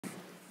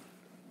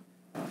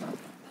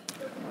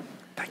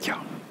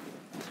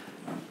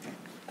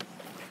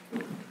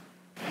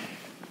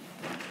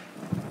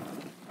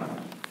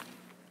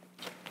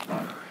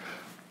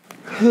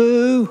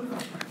who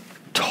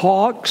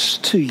talks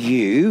to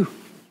you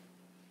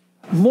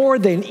more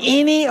than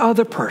any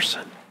other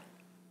person.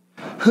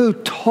 Who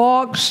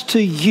talks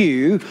to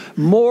you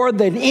more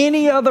than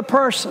any other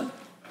person.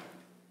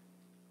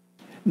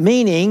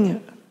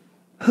 Meaning,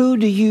 who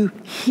do you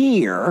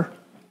hear,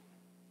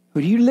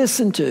 who do you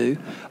listen to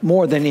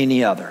more than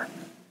any other?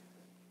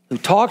 Who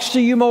talks to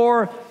you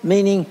more,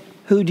 meaning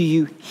who do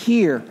you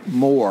hear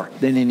more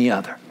than any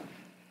other?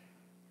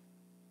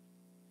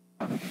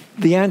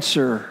 The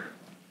answer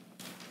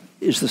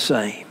is the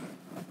same.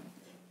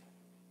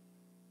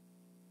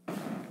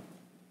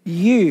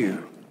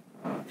 You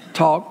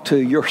talk to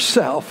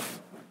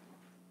yourself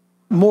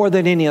more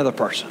than any other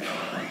person.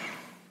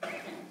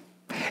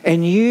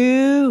 And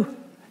you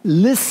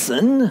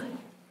listen,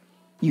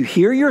 you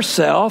hear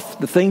yourself,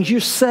 the things you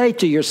say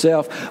to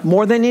yourself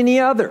more than any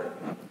other.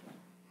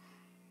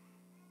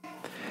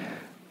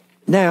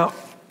 Now,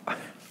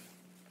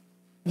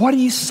 what are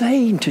you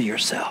saying to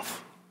yourself?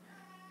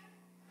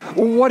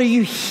 What are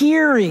you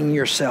hearing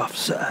yourself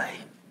say?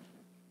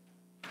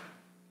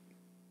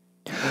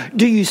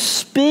 Do you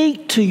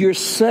speak to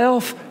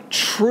yourself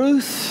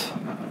truth?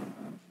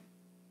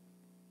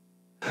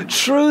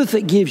 Truth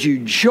that gives you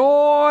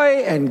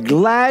joy and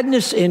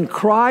gladness in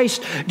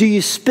Christ? Do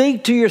you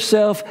speak to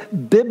yourself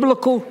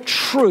biblical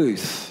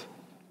truth?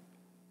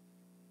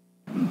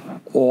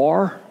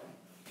 Or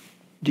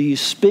do you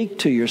speak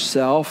to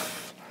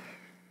yourself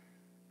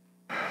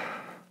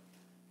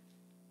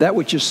that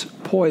which is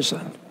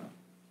poison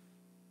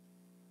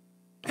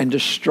and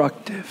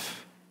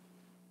destructive,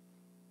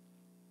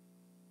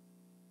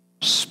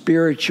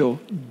 spiritual,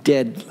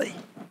 deadly?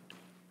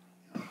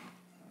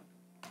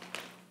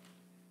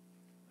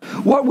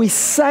 What we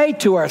say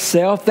to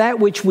ourselves, that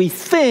which we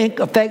think,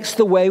 affects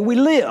the way we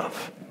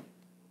live.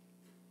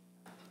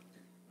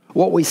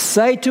 What we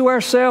say to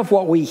ourselves,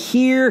 what we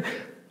hear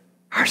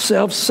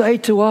ourselves say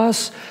to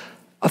us,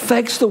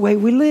 affects the way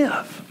we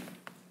live.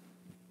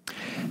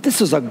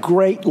 This is a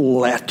great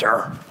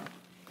letter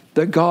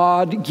that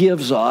God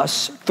gives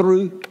us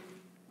through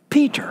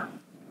Peter.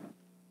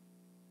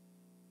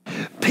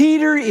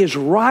 Peter is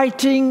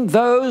writing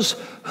those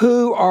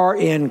who are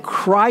in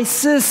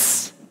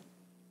crisis,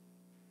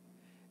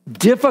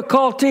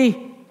 difficulty,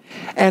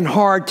 and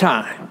hard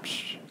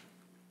times.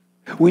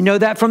 We know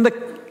that from the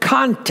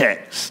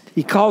context.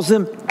 He calls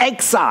them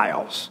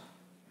exiles.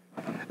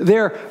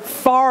 They're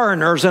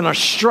foreigners in a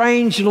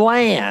strange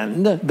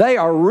land. They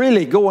are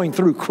really going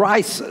through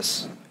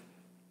crisis.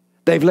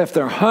 They've left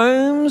their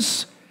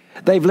homes.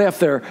 They've left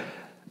their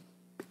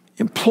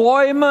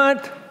employment.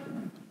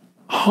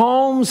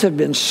 Homes have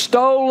been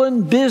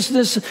stolen,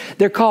 business.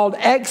 They're called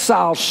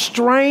exiles,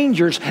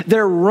 strangers.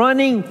 They're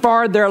running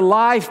for their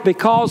life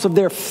because of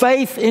their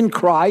faith in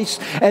Christ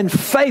and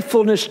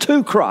faithfulness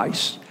to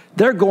Christ.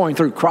 They're going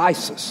through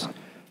crisis,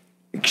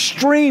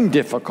 extreme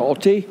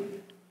difficulty,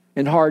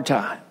 and hard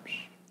times.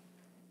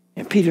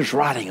 And Peter's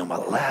writing them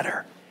a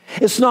letter.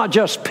 It's not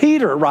just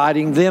Peter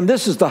writing them.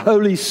 This is the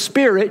Holy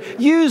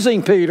Spirit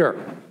using Peter.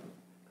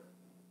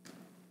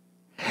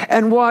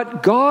 And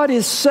what God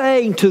is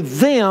saying to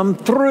them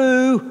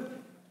through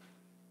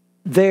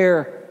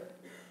their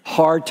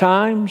hard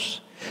times,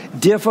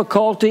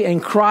 difficulty,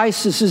 and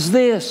crisis is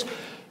this: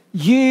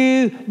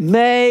 you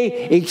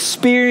may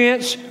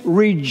experience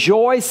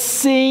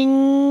rejoicing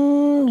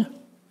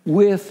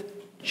with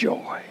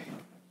joy.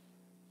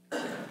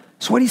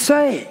 That's what he's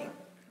saying.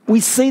 We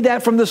see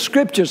that from the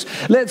Scriptures.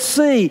 Let's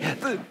see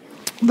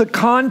the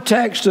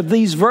context of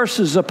these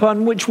verses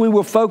upon which we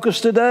will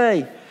focus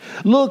today.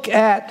 Look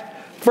at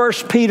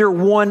 1 Peter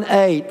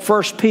 1:8.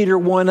 1 Peter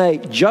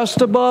 1:8.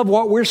 Just above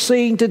what we're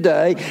seeing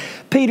today,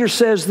 Peter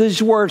says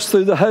these words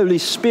through the Holy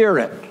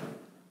Spirit.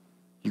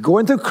 You're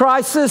going through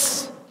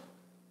crisis,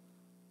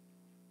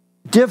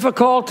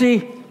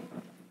 difficulty,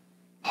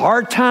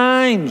 hard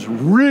times,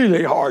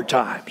 really hard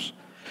times.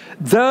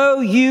 Though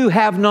you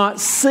have not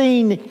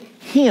seen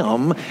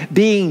Him,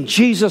 being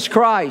Jesus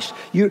Christ,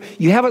 you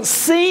haven't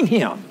seen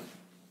Him,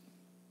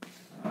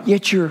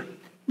 yet you're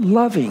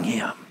loving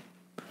Him.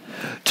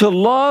 To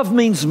love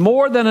means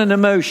more than an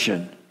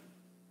emotion.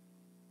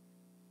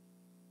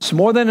 It's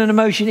more than an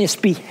emotion, it's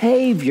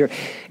behavior.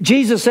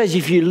 Jesus says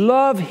if you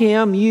love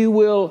Him, you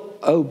will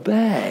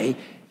obey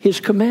His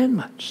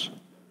commandments.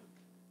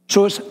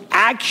 So it's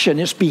action,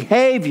 it's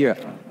behavior.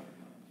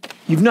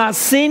 You've not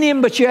seen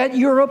Him, but yet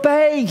you're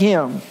obeying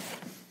Him.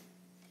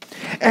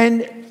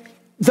 And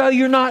though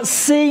you're not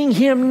seeing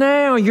Him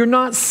now, you're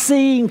not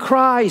seeing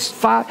Christ.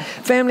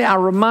 Family, I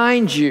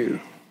remind you,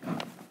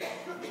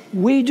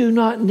 we do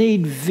not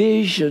need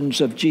visions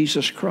of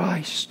Jesus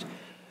Christ.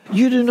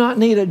 You do not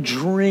need a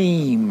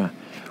dream.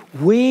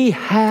 We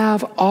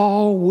have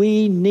all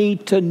we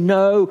need to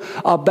know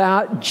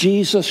about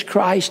Jesus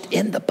Christ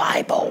in the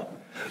Bible.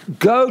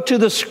 Go to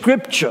the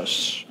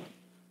Scriptures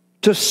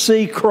to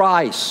see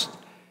Christ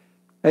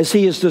as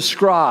He is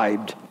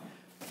described.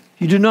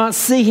 You do not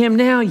see Him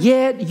now,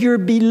 yet you're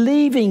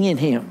believing in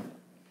Him.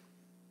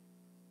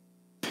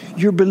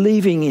 You're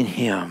believing in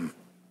Him.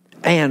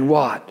 And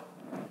what?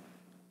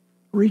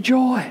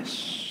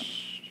 Rejoice.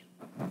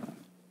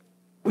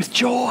 with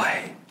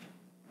joy.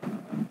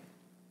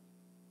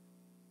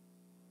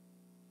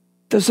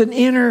 There's an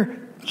inner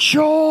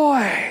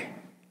joy.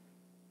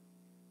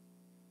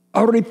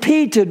 A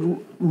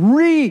repeated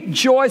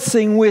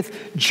rejoicing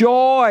with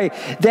joy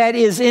that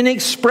is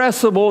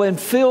inexpressible and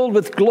filled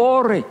with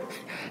glory.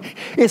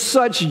 It's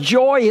such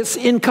joy, it's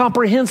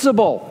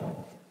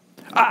incomprehensible.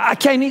 I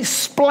can't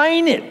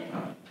explain it.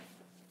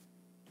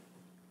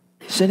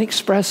 It's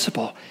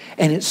inexpressible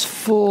and it's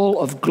full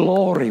of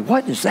glory.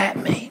 What does that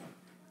mean?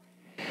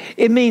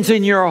 It means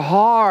in your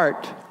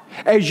heart,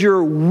 as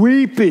you're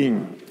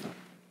weeping,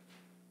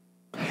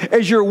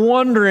 as you're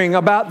wondering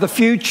about the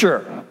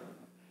future,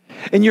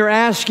 and you're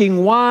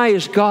asking, why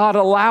is God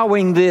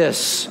allowing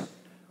this?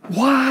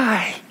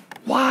 Why?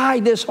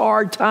 Why this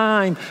hard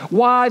time?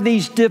 Why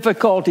these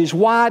difficulties?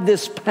 Why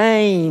this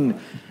pain?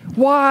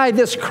 Why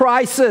this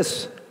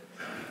crisis?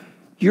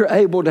 You're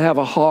able to have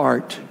a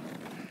heart.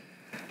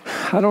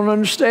 I don't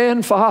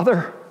understand,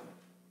 Father.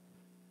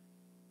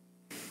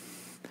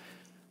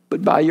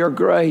 But by your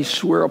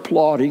grace, we're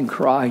applauding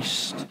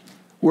Christ.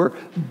 We're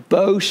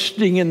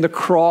boasting in the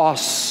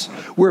cross.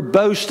 We're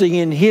boasting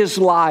in His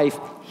life,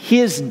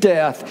 His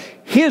death,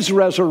 His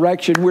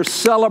resurrection. We're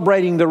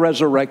celebrating the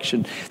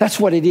resurrection. That's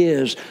what it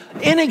is.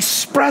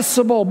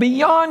 Inexpressible,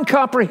 beyond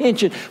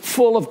comprehension,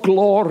 full of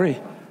glory,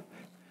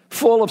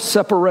 full of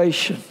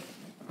separation.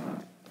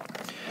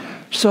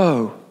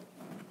 So,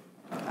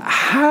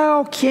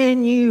 how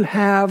can you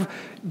have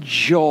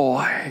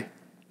joy?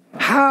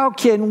 How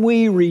can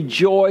we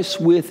rejoice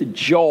with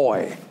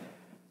joy?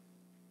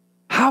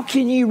 How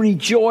can you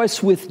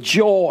rejoice with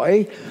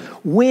joy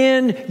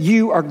when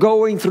you are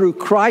going through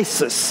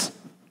crisis?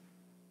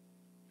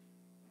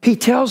 He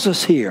tells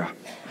us here,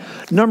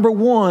 number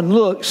one,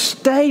 look,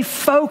 stay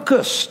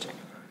focused.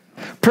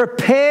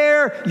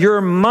 Prepare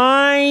your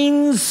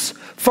minds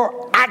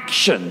for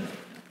action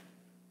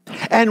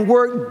and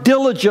work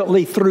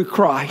diligently through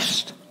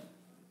Christ.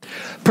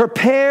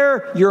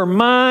 Prepare your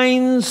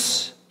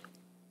minds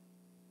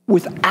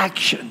with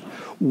action.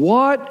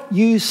 What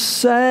you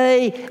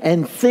say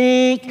and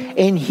think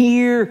and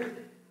hear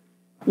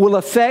will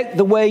affect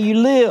the way you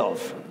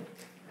live.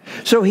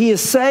 So he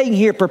is saying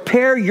here,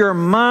 prepare your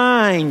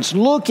minds.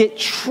 Look at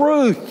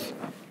truth.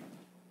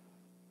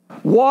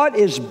 What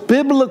is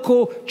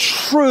biblical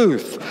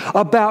truth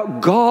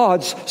about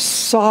God's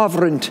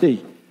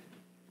sovereignty?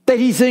 That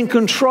He's in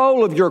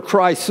control of your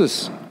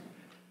crisis.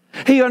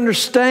 He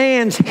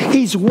understands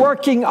He's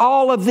working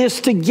all of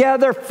this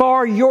together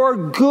for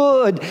your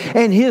good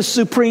and His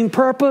supreme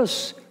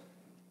purpose.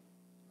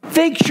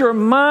 Fix your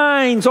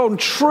minds on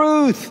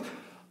truth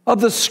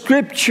of the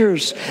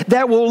Scriptures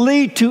that will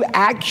lead to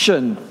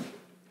action,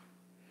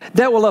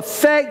 that will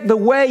affect the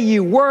way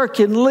you work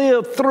and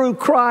live through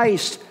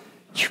Christ.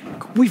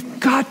 We've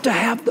got to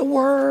have the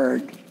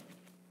Word.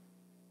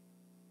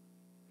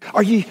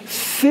 Are you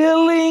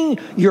filling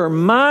your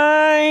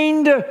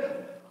mind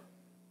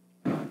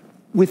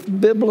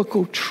with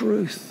biblical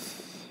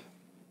truth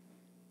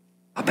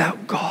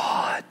about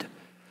God,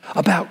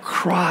 about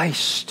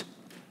Christ,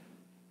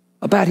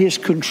 about His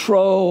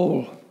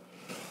control?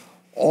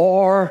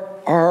 Or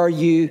are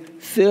you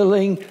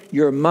filling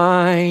your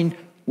mind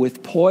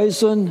with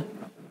poison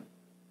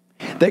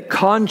that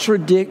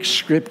contradicts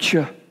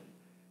Scripture,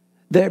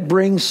 that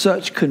brings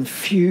such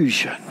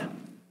confusion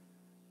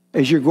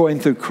as you're going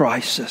through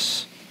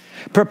crisis?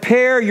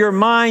 Prepare your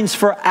minds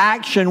for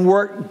action,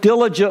 work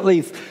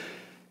diligently,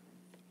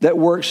 that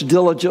works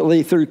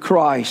diligently through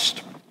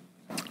Christ.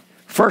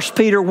 1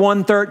 Peter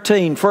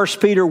 1:13. 1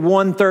 Peter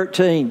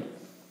 1:13.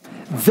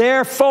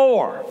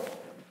 Therefore,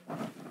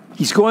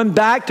 he's going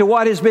back to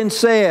what has been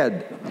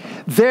said.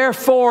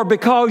 Therefore,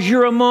 because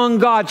you're among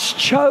God's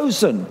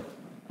chosen,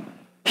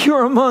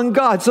 you're among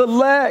God's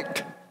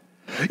elect,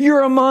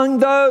 you're among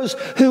those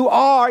who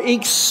are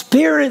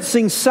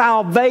experiencing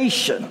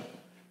salvation.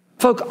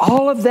 Folks,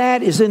 all of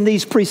that is in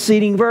these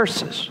preceding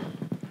verses.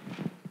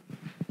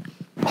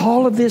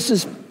 All of this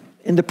is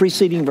in the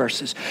preceding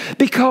verses.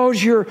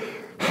 Because you're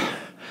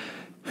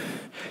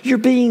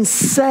being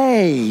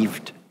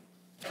saved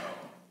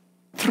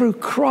through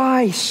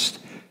Christ.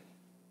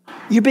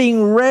 You're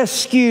being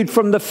rescued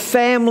from the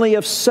family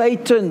of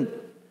Satan.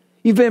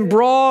 You've been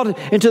brought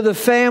into the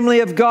family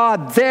of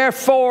God.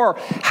 Therefore,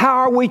 how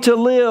are we to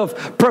live?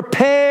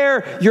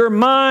 Prepare your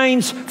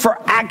minds for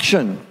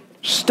action.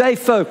 Stay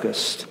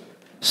focused.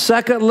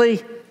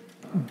 Secondly,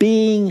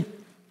 being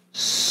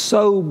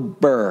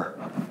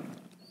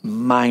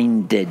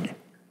sober-minded.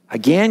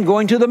 Again,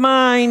 going to the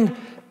mind.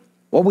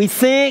 What we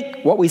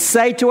think, what we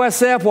say to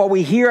ourselves, what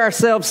we hear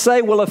ourselves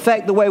say will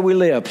affect the way we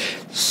live.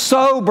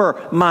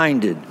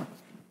 Sober-minded.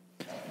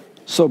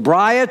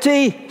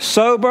 Sobriety,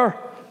 sober.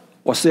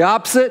 What's the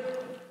opposite?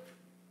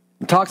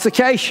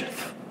 Intoxication.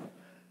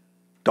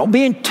 Don't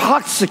be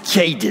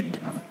intoxicated.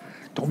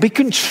 Don't be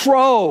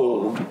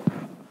controlled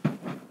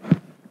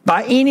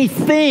by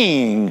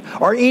anything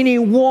or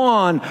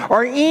anyone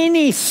or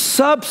any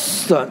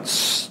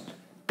substance.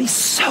 Be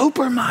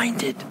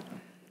sober-minded.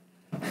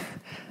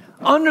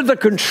 Under the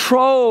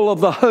control of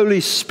the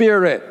Holy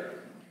Spirit.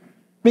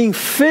 being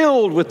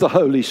filled with the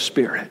Holy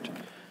Spirit.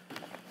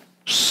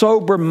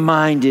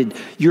 Sober-minded,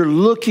 you're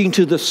looking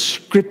to the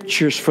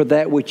Scriptures for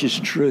that which is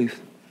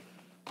truth.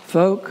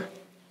 Folk,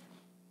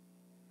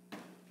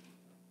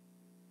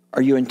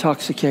 are you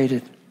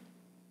intoxicated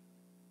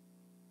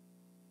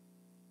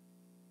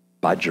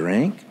by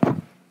drink?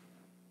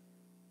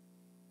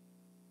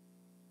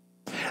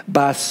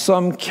 By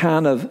some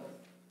kind of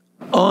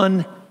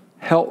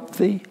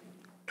unhealthy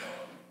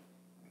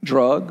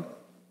drug?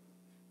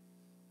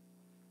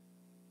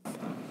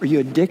 Are you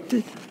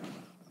addicted?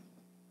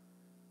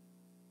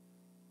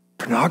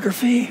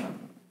 Pornography?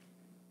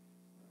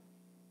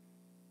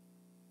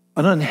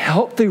 An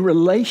unhealthy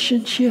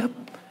relationship?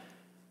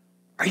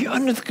 Are you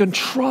under the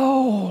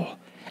control,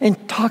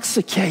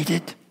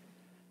 intoxicated,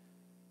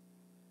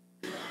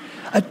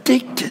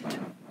 addicted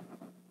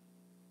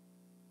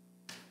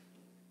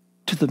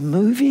to the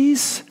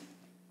movies,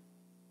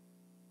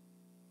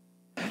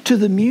 to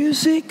the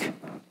music,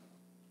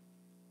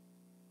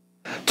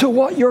 to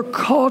what your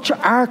culture,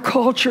 our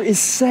culture is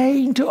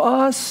saying to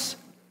us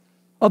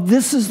of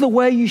this is the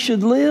way you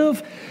should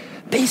live?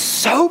 Be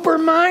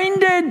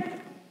sober-minded.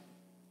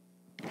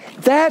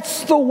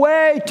 That's the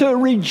way to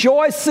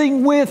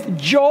rejoicing with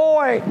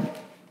joy.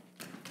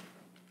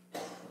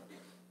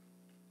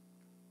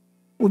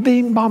 We're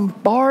being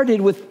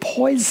bombarded with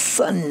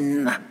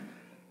poison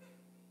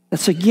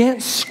that's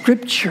against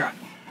Scripture.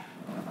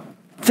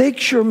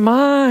 Fix your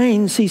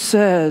minds, he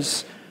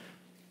says,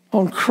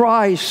 on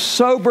Christ,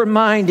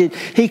 sober-minded.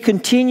 He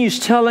continues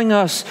telling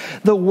us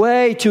the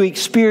way to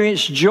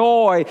experience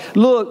joy.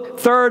 Look,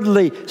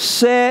 thirdly,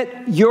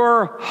 set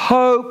your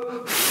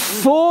hope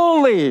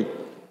fully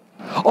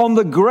on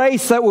the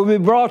grace that will be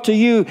brought to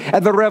you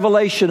at the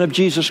revelation of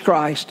Jesus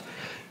Christ.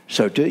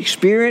 So to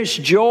experience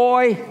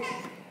joy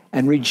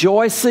and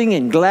rejoicing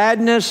and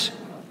gladness,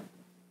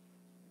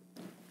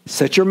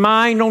 set your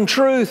mind on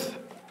truth.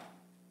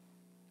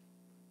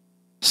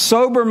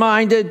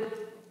 Sober-minded.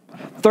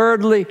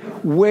 Thirdly,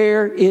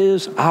 where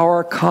is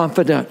our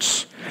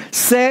confidence?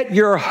 Set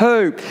your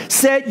hope,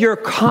 set your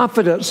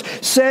confidence,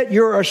 set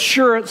your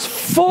assurance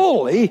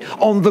fully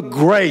on the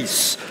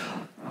grace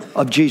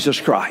of Jesus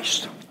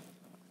Christ.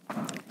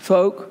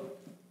 Folk,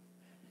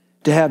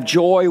 to have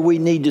joy, we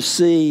need to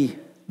see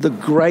the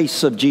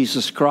grace of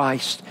Jesus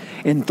Christ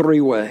in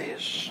three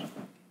ways.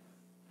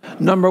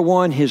 Number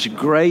one, His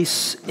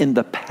grace in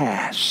the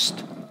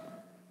past.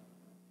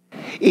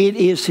 It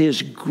is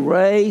His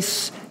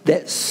grace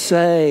that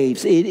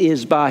saves. It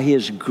is by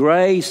His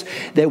grace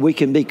that we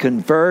can be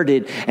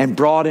converted and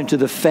brought into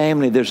the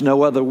family. There's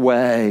no other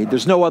way.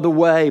 There's no other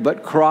way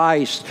but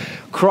Christ.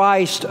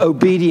 Christ's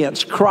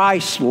obedience,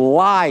 Christ's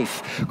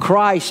life,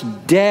 Christ's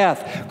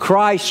death,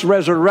 Christ's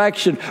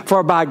resurrection.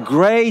 For by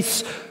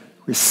grace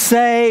we're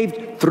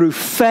saved through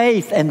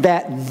faith, and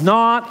that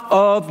not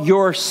of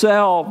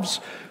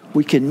yourselves.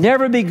 We can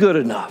never be good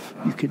enough.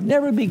 You can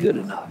never be good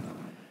enough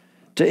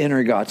to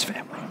enter God's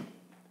family.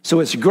 So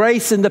it's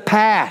grace in the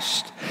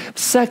past.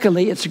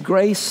 Secondly, it's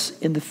grace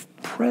in the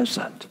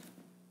present.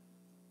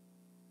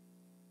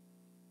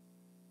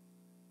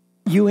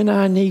 You and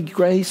I need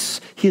grace,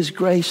 His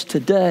grace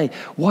today.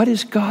 What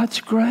is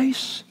God's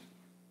grace?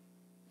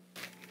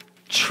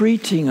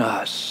 Treating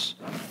us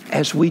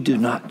as we do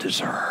not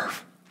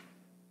deserve.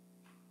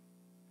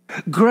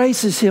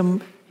 Grace is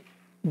Him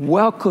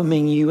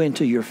welcoming you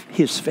into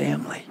His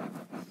family.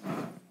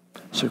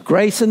 So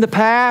grace in the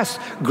past,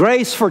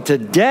 grace for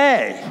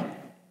today.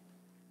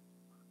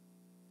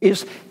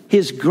 Is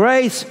His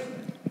grace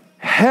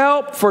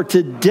help for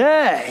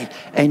today,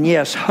 and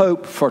yes,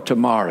 hope for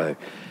tomorrow.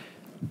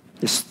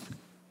 This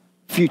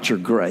future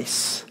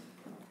grace.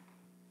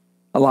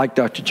 I like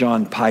Dr.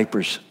 John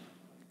Piper's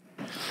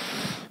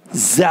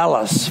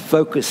zealous,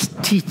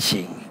 focused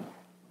teaching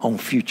on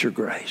future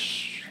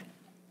grace.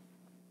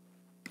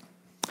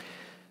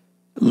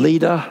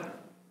 Lita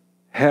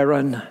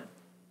Heron,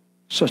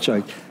 such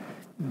a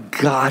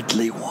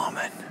godly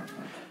woman,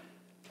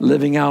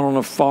 living out on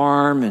a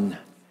farm in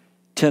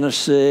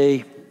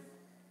Tennessee,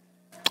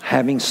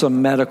 having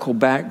some medical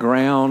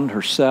background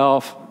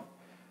herself.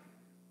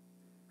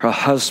 Her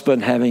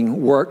husband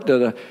having worked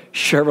at a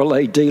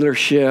Chevrolet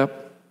dealership.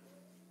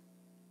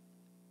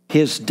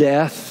 His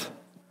death.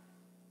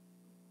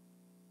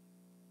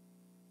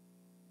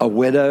 A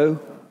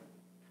widow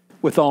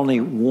with only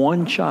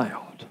one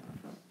child,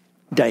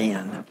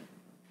 Dan.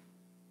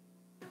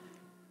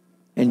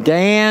 And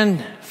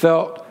Dan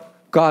felt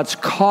God's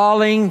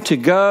calling to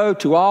go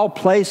to all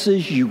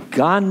places,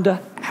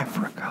 Uganda,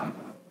 Africa,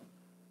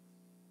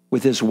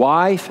 with his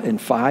wife and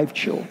 5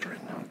 children.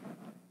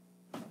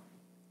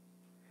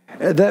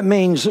 That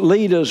means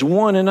Lita's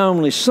one and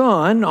only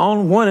son,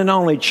 one and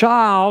only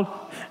child,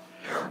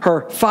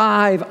 her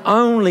 5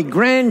 only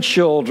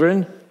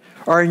grandchildren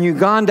are in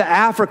Uganda,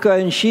 Africa,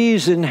 and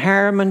she's in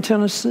Harriman,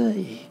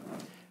 Tennessee.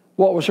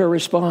 What was her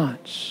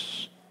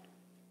response?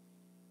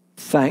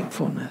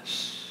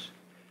 Thankfulness.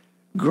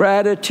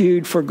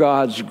 Gratitude for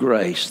God's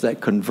grace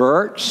that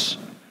converts,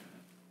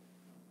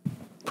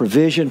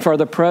 provision for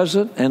the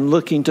present, and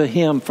looking to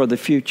Him for the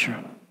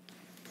future.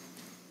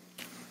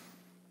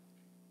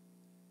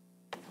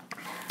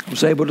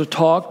 was able to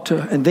talk to,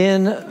 and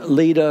then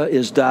Lita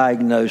is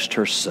diagnosed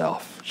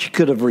herself. She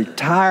could have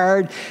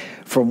retired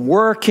from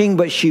working,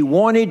 but she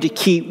wanted to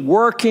keep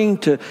working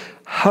to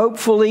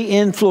hopefully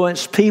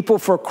influence people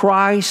for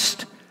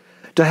Christ,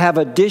 to have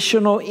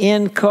additional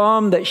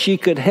income that she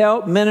could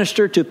help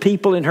minister to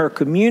people in her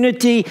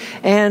community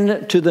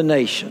and to the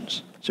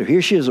nations. So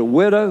here she is, a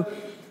widow.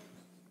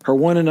 Her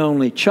one and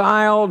only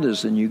child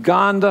is in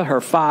Uganda.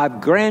 Her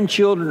 5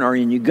 grandchildren are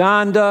in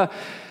Uganda.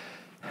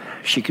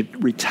 She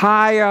could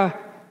retire,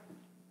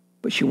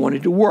 but she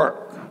wanted to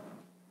work,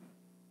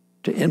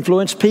 to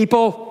influence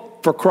people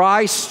for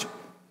Christ,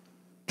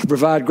 to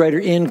provide greater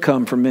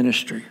income for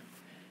ministry.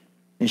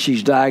 And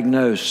she's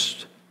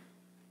diagnosed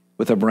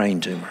with a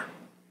brain tumor.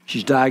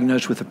 She's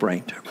diagnosed with a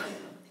brain tumor.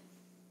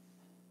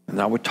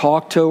 And I would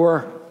talk to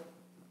her,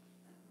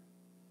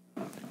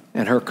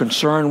 and her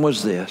concern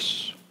was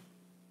this: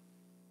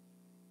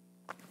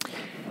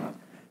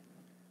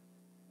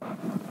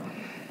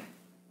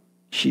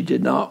 she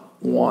did not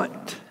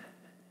want,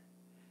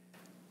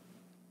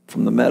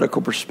 from the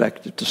medical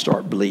perspective, to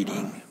start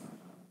bleeding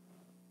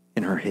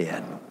in her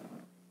head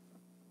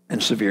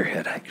and severe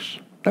headaches.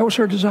 That was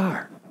her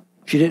desire.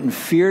 She didn't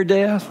fear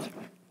death.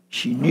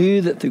 She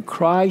knew that through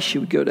Christ she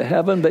would go to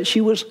heaven, but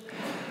she was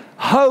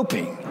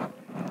hoping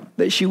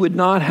that she would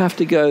not have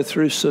to go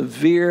through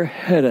severe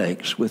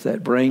headaches with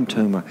that brain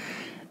tumor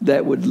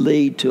that would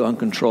lead to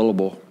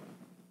uncontrollable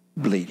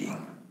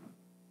bleeding.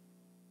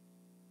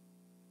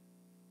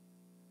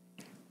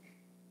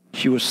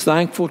 She was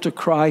thankful to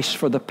Christ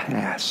for the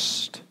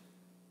past.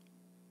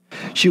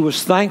 She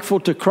was thankful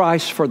to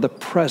Christ for the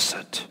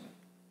present.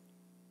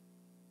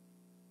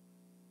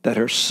 That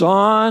her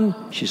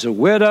son, she's a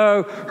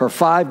widow, her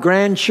 5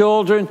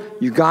 grandchildren,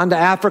 Uganda,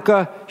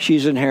 Africa,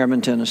 she's in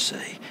Harriman,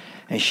 Tennessee.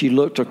 And she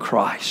looked to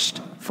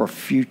Christ for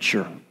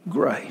future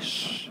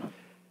grace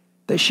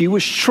that she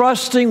was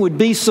trusting would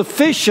be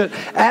sufficient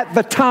at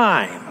the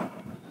time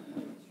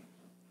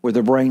where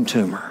the brain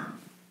tumor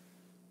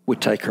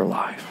would take her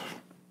life.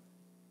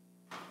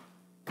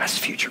 That's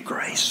future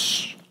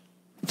grace.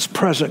 It's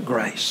present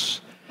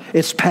grace.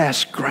 It's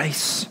past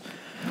grace.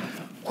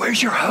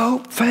 Where's your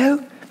hope,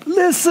 folks?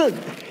 Listen,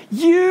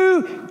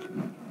 you,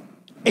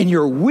 in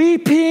your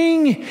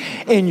weeping,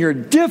 in your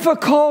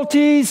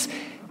difficulties,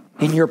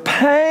 in your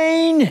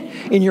pain,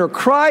 in your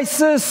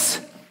crisis,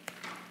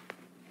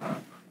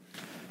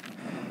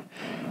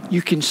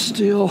 you can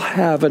still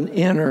have an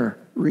inner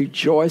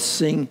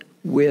rejoicing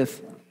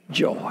with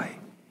joy.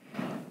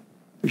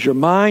 As your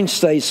mind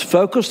stays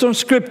focused on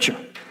Scripture,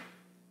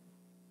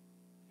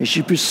 as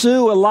you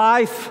pursue a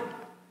life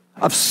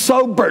of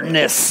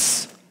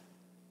soberness,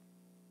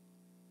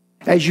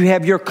 as you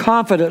have your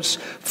confidence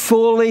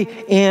fully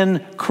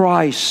in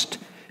Christ.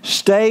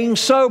 Staying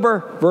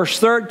sober, verse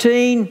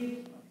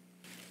 13.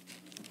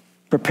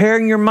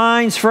 Preparing your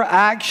minds for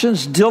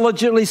actions,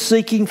 diligently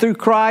seeking through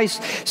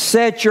Christ.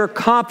 Set your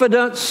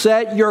confidence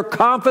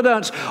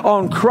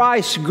on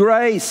Christ's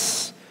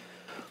grace.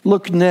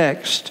 Look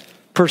next.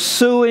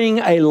 Pursuing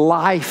a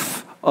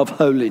life of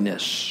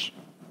holiness.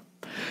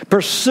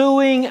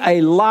 Pursuing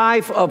a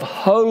life of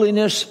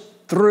holiness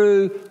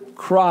through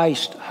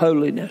Christ's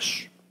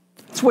holiness.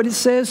 That's what it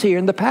says here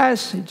in the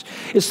passage.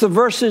 It's the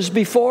verses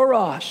before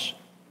us.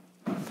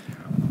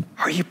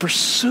 Are you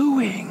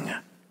pursuing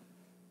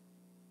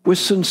with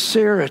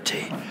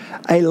sincerity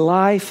a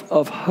life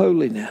of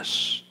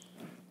holiness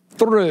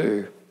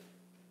through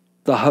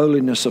the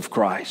holiness of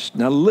Christ?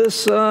 Now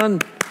listen,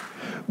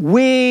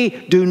 we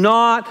do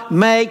not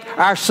make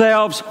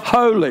ourselves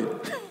holy.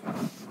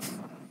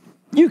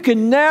 You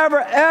can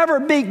never, ever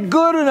be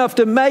good enough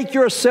to make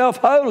yourself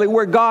holy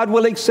where God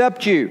will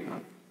accept you.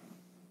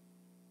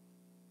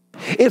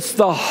 It's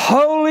the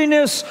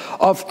holiness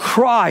of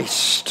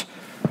Christ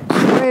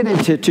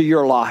credited to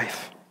your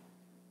life,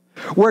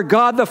 where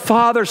God the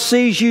Father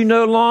sees you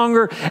no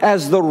longer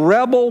as the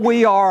rebel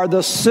we are,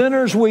 the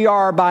sinners we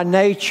are by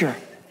nature,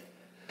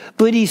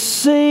 but He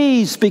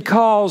sees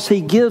because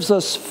He gives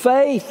us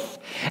faith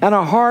and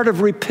a heart of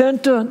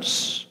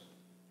repentance.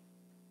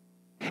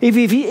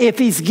 If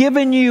He's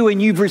given you and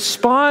you've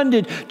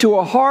responded to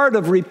a heart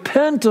of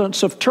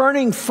repentance, of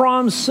turning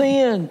from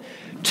sin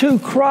to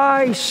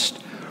Christ,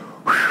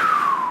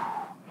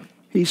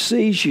 He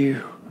sees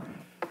you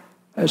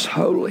as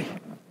holy.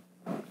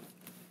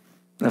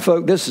 Now,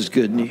 folks, this is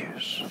good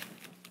news.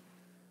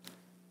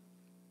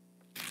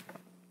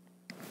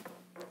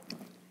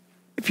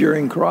 If you're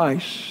in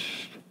Christ,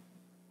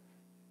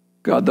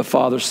 God the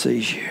Father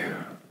sees you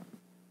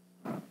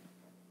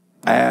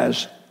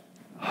as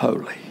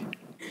holy,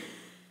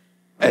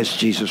 as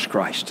Jesus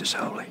Christ is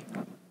holy.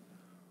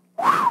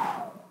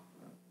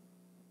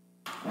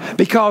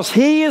 Because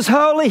He is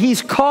holy,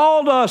 He's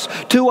called us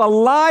to a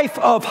life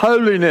of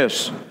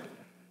holiness,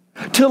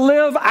 to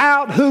live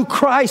out who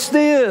Christ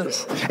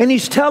is. And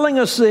He's telling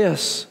us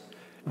this.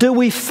 Do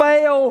we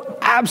fail?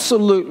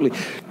 Absolutely.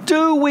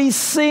 Do we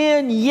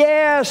sin?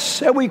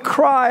 Yes. And we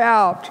cry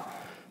out,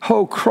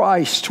 oh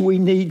Christ, we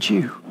need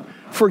You.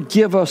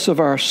 Forgive us of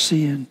our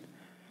sin.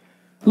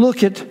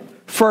 Look at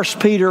 1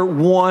 Peter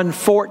 1,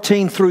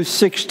 14 through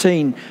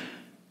 16.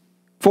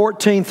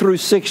 14 through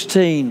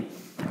 16.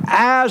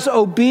 As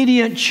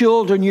obedient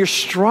children, you're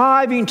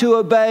striving to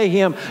obey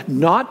Him,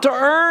 not to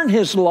earn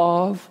His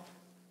love.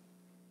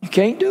 You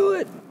can't do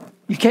it.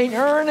 You can't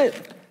earn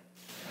it.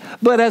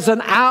 But as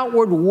an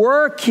outward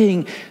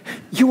working,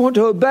 you want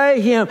to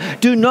obey Him.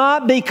 Do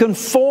not be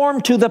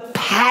conformed to the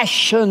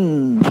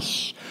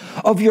passions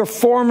of your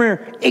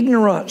former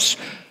ignorance.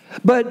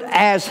 But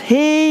as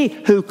He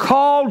who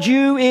called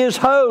you is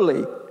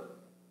holy,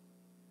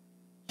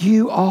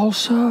 you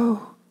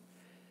also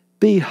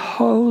be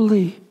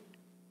holy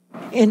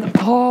in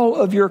all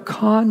of your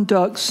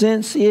conduct,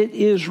 since it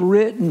is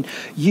written,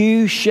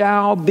 you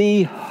shall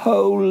be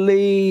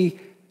holy,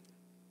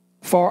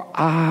 for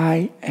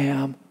I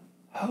am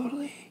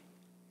holy.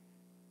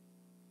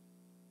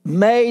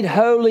 Made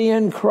holy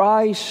in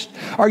Christ.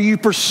 Are you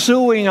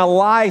pursuing a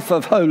life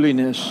of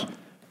holiness?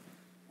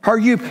 Are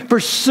you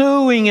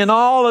pursuing in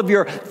all of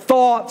your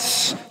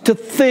thoughts to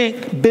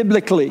think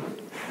biblically?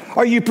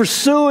 Are you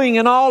pursuing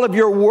in all of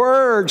your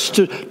words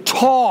to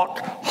talk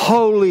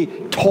holy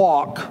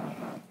talk?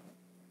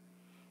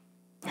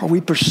 Are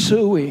we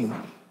pursuing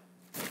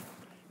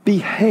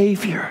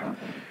behavior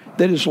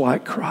that is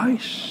like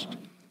Christ?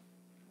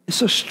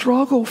 It's a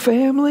struggle,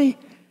 family.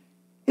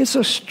 It's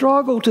a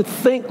struggle to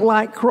think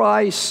like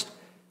Christ,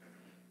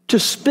 to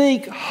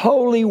speak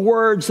holy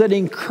words that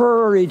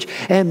encourage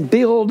and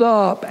build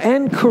up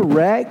and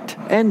correct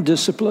and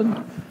discipline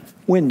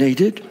when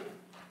needed.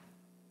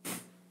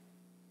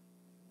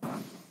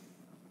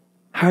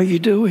 How are you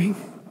doing?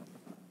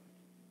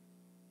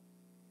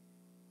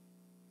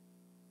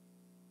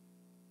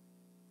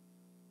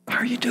 How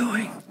are you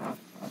doing?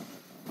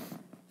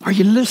 Are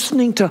you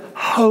listening to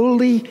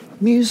holy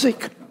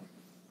music?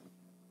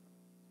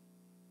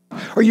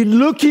 Are you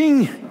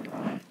looking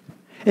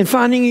and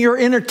finding your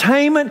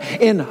entertainment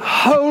in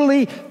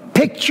holy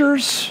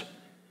pictures?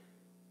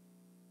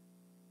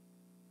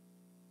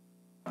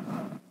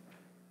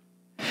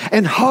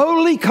 And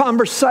holy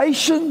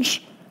conversations?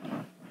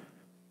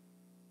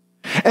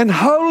 And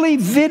holy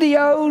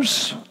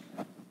videos?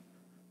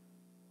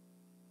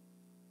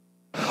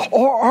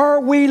 Or are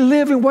we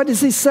living, what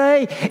does he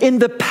say, in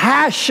the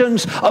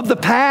passions of the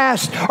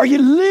past? Are you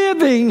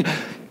living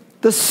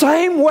the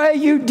same way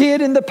you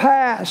did in the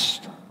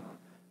past?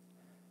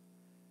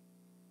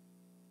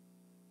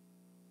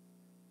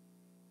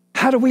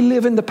 How do we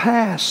live in the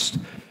past?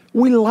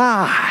 We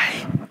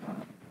lie.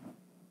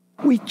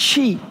 We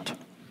cheat.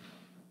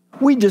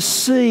 We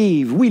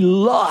deceive. We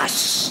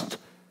lust.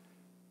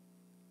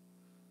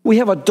 We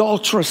have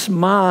adulterous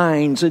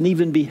minds and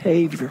even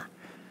behavior.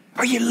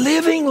 Are you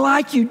living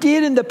like you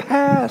did in the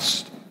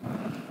past?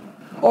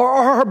 Or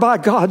are, by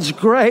God's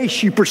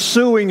grace, you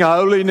pursuing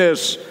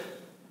holiness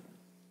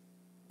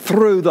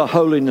through the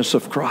holiness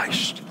of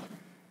Christ?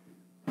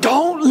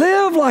 Don't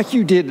live like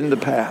you did in the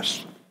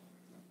past.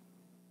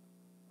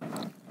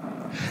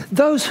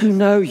 Those who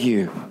know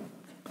you,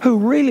 who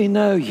really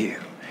know you,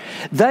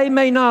 they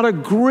may not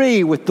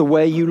agree with the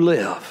way you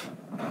live.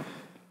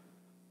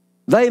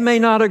 They may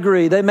not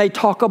agree. They may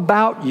talk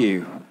about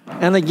you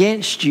and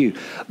against you.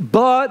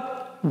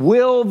 But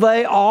will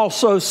they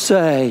also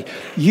say,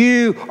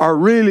 you are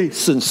really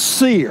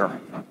sincere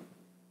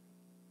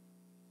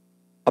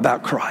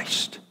about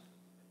Christ?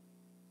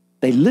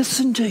 They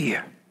listen to you.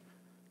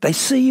 They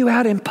see you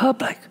out in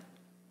public.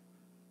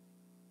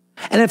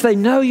 And if they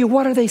know you,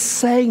 what are they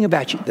saying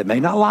about you? They may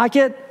not like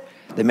it.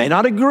 They may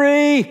not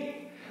agree.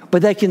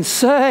 But they can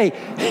say,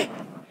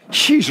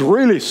 she's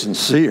really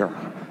sincere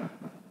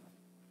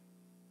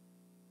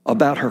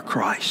about her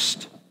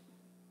Christ.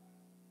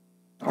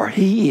 Or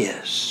he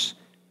is.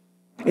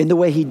 In the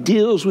way he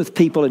deals with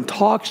people and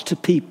talks to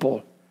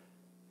people.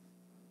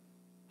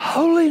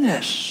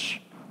 Holiness.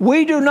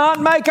 We do not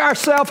make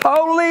ourselves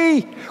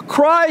holy.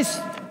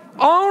 Christ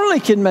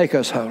only can make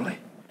us holy.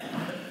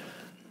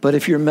 But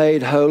if you're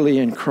made holy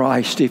in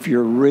Christ, if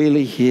you're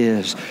really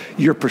his,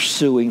 you're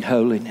pursuing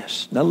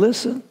holiness. Now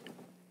listen,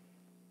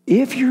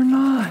 if you're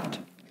not,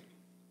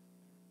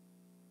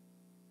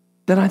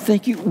 then I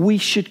think you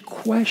should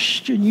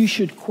question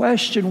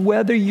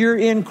whether you're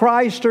in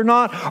Christ or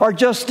not, or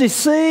just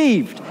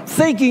deceived,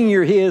 thinking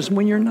you're his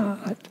when you're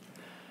not.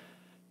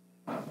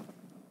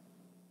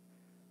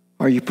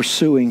 Are you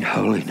pursuing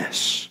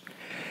holiness?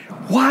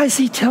 Why is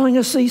he telling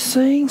us these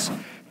things?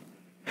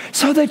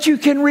 So that you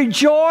can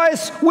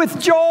rejoice with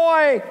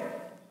joy.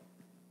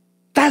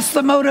 That's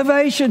the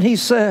motivation, he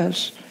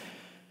says.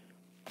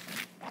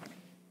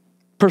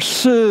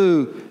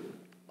 Pursue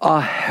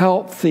a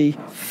healthy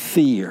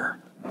fear.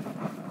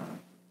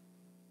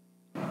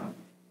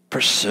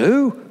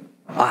 Pursue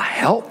a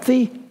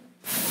healthy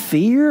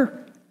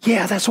fear?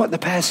 Yeah, that's what the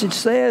passage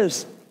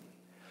says.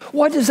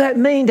 What does that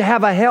mean to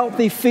have a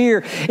healthy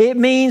fear? It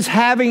means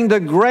having the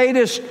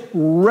greatest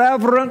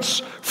reverence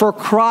for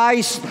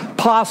Christ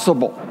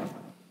possible.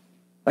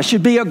 That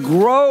should be a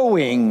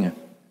growing,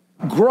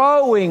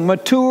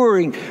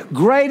 maturing,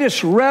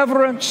 greatest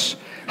reverence,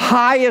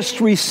 highest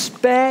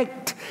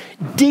respect,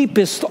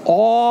 deepest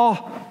awe,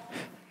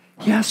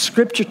 Yes,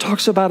 Scripture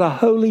talks about a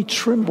holy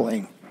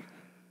trembling.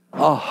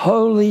 A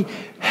holy,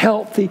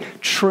 healthy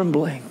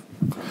trembling.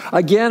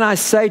 Again, I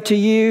say to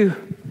you,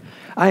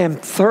 I am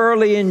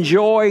thoroughly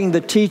enjoying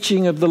the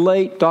teaching of the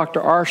late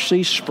Dr.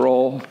 Archie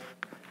Sproul.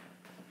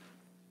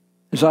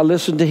 As I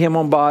listen to him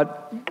on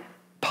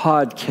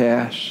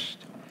podcast,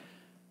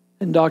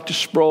 and Dr.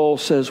 Sproul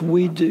says,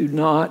 we do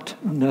not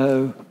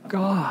know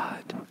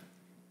God.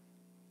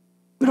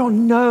 We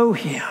don't know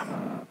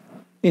Him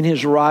in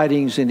His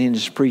writings and in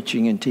His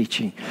preaching and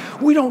teaching.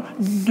 We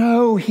don't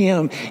know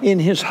Him in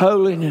His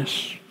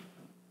holiness.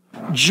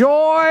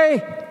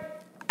 Joy,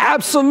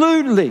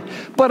 absolutely,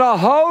 but a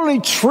holy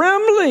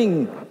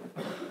trembling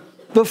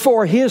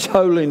before His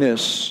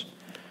holiness.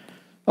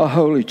 A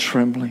holy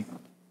trembling.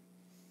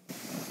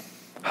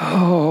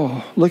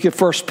 Oh, look at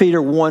 1 Peter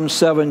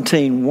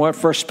 1:17. 1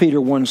 Peter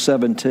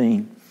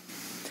 1:17.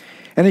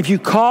 And if you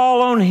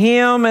call on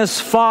Him as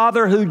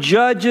Father who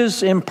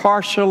judges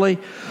impartially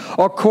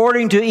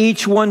according to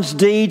each one's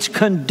deeds,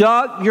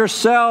 conduct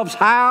yourselves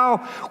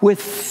how? With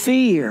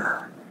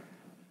fear.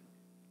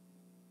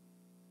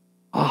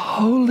 A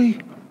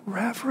holy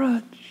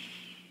reverence.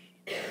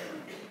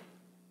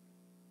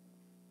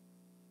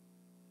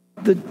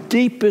 The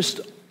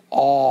deepest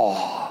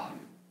awe,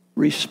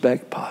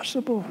 respect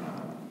possible.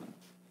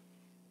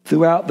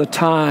 Throughout the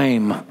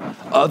time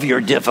of your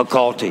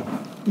difficulty.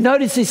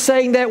 Notice he's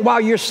saying that while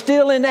you're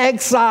still in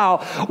exile,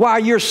 while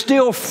you're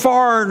still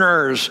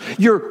foreigners,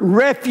 you're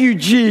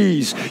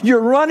refugees, you're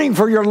running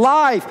for your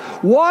life.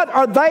 What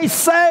are they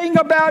saying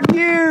about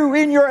you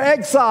in your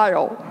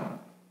exile?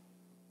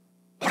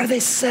 What are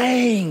they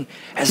saying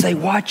as they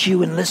watch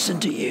you and listen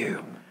to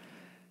you?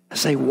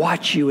 As they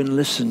watch you and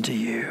listen to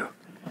you.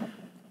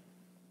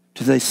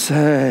 Do they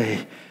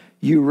say,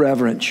 you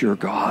reverence your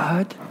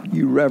God?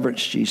 You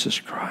reverence Jesus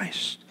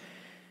Christ?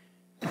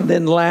 And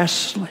then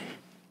lastly,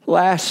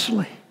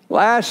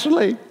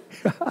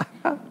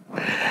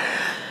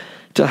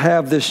 to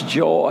have this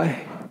joy,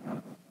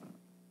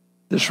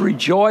 this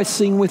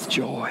rejoicing with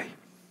joy.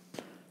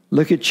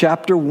 Look at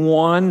chapter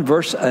 1,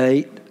 verse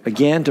 8,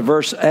 again to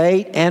verse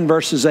 8 and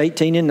verses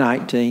 18 and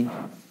 19.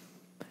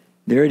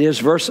 There it is,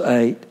 verse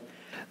 8.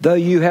 Though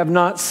you have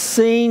not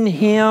seen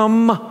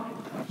Him,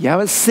 you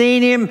haven't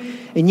seen Him,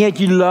 and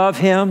yet you love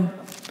Him.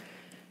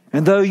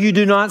 And though you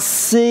do not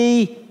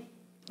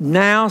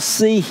now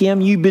see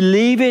Him, you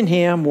believe in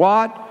Him.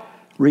 What?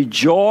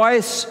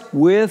 Rejoice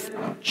with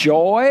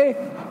joy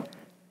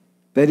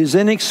that is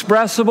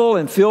inexpressible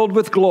and filled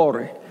with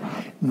glory.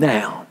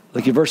 Now,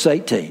 look at verse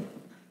 18.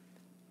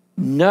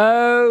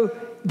 Know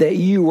that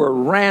you were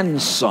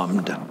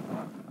ransomed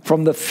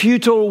from the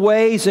futile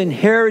ways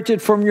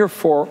inherited from your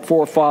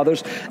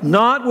forefathers,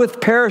 not with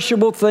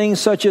perishable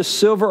things such as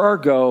silver or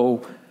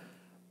gold,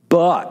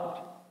 but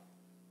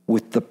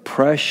with the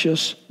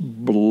precious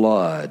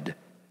blood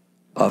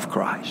of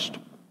Christ.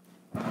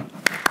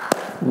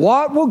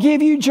 What will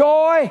give you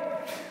joy?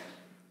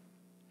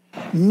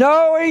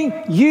 Knowing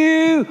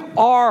you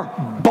are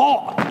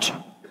bought,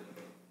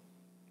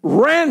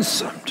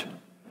 ransomed,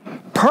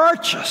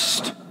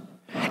 purchased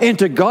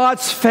into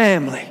God's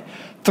family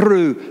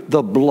through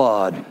the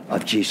blood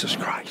of Jesus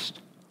Christ.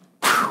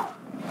 Whew.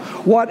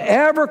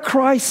 Whatever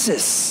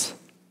crisis,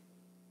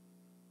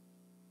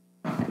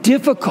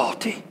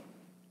 difficulty,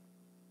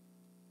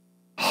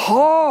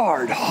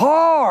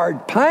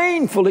 hard,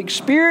 painful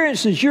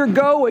experiences you're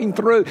going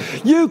through,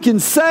 you can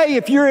say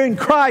if you're in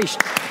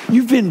Christ,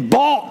 you've been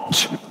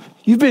bought,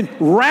 you've been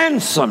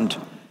ransomed,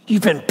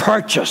 you've been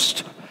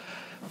purchased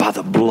by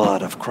the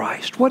blood of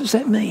Christ. What does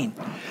that mean?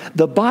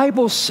 The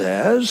Bible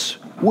says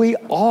we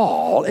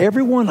all,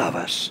 every one of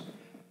us,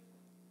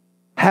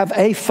 have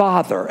a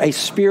father, a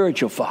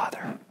spiritual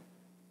father.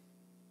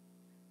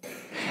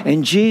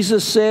 And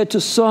Jesus said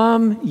to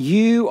some,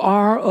 you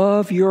are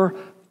of your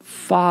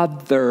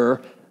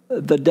father,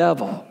 the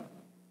devil.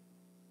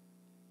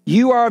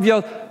 You are of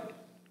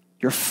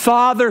your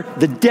father,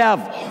 the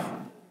devil,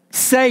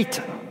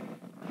 Satan.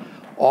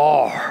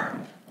 Or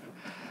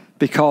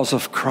because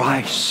of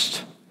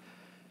Christ,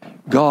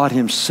 God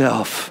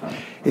Himself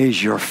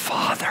is your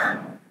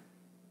Father.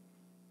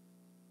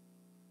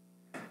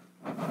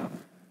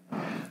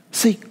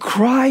 See,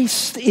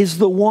 Christ is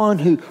the one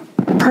who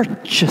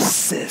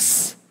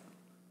purchases,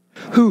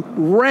 who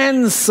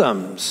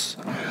ransoms.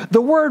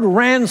 The word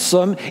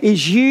ransom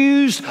is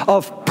used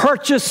of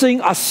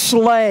purchasing a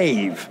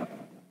slave.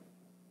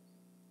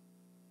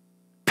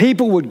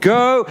 People would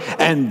go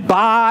and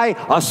buy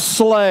a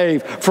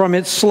slave from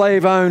its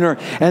slave owner,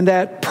 and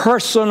that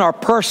person or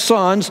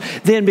persons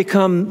then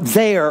become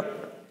their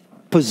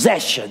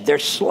possession, their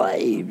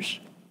slaves.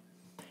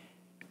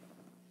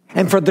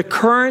 And for the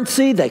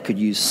currency, they could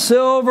use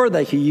silver,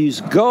 they could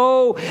use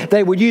gold,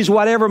 they would use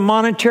whatever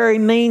monetary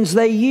means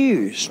they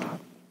used.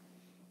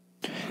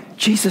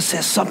 Jesus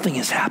says something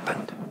has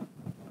happened.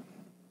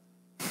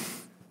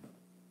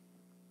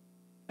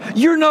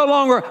 You're no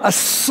longer a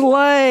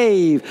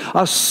slave,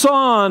 a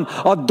son,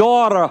 a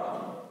daughter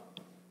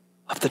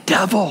of the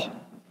devil.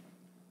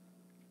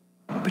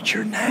 But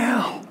you're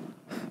now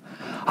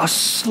a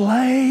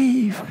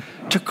slave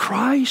to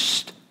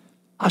Christ,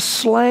 a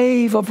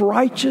slave of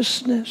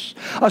righteousness,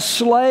 a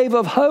slave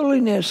of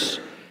holiness.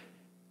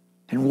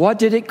 And what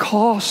did it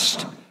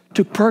cost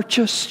to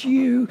purchase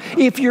you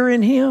if you're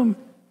in Him?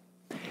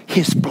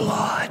 His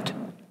blood.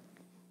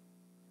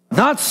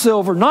 Not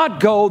silver, not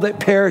gold that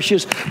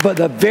perishes, but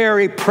the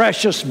very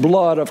precious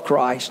blood of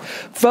Christ.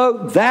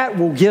 Folks, that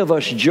will give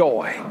us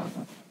joy.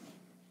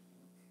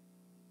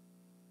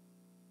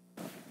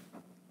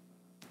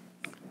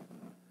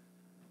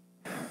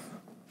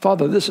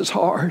 Father, this is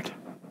hard.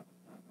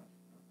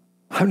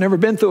 I've never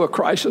been through a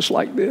crisis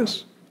like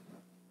this.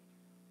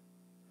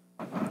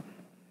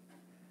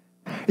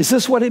 Is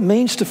this what it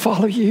means to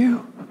follow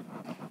you?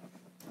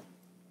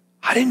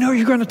 I didn't know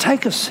you were going to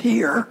take us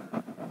here.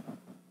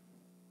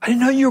 I didn't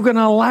know you were going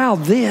to allow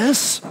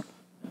this.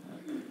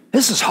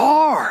 This is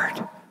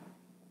hard.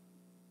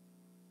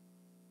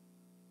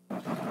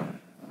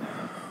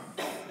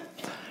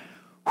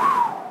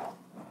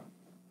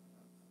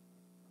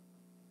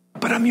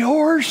 But I'm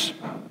yours.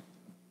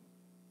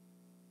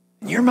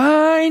 You're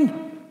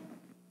mine.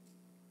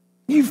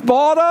 You've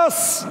bought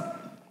us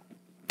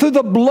through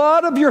the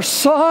blood of your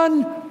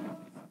Son.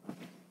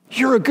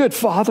 You're a good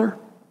Father.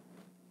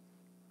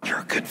 You're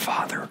a good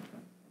Father.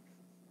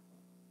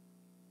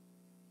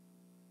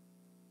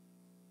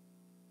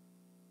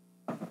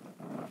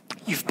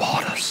 You've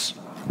bought us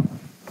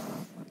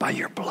by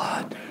your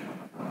blood.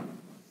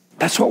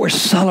 That's what we're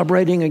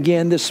celebrating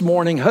again this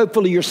morning.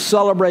 Hopefully you're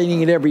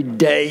celebrating it every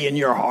day in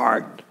your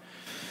heart.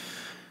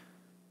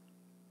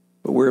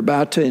 But we're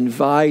about to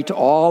invite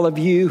all of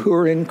you who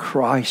are in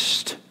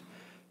Christ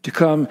to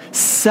come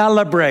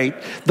celebrate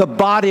the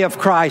body of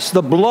Christ,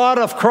 the blood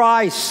of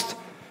Christ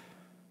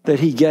that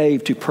He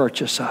gave to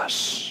purchase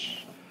us.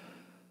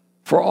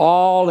 For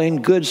all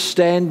in good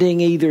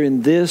standing, either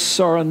in this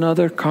or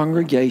another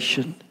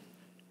congregation.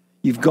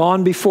 You've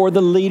gone before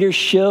the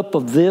leadership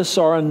of this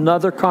or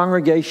another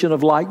congregation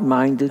of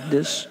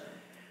like-mindedness.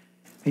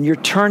 And you're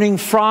turning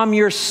from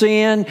your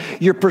sin.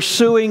 You're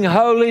pursuing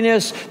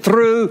holiness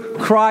through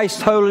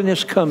Christ's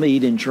holiness. Come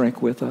eat and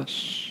drink with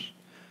us.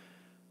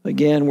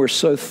 Again, we're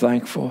so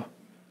thankful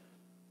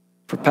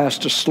for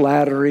Pastor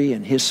Slattery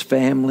and his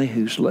family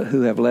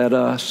who have led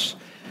us.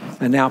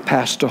 And now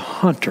Pastor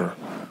Hunter,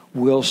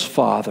 Will's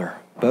father.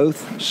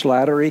 Both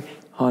Slattery,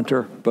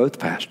 Hunter, both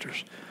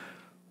pastors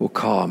will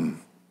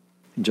come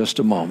in just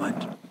a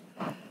moment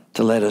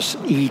to let us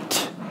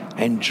eat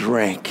and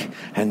drink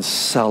and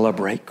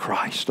celebrate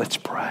Christ. Let's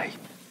pray.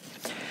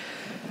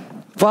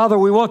 Father,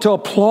 we want to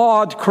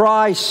applaud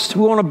Christ.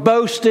 We want to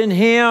boast in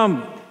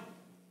Him.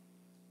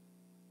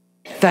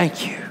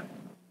 Thank you.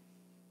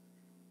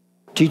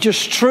 Teach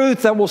us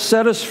truth that will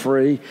set us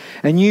free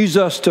and use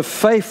us to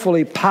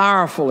faithfully,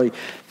 powerfully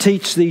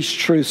teach these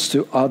truths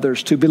to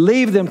others, to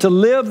believe them, to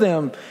live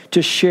them,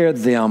 to share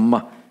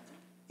them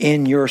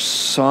in your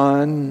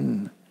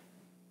Son,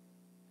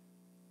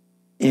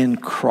 in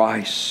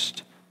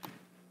Christ.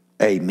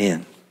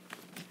 Amen.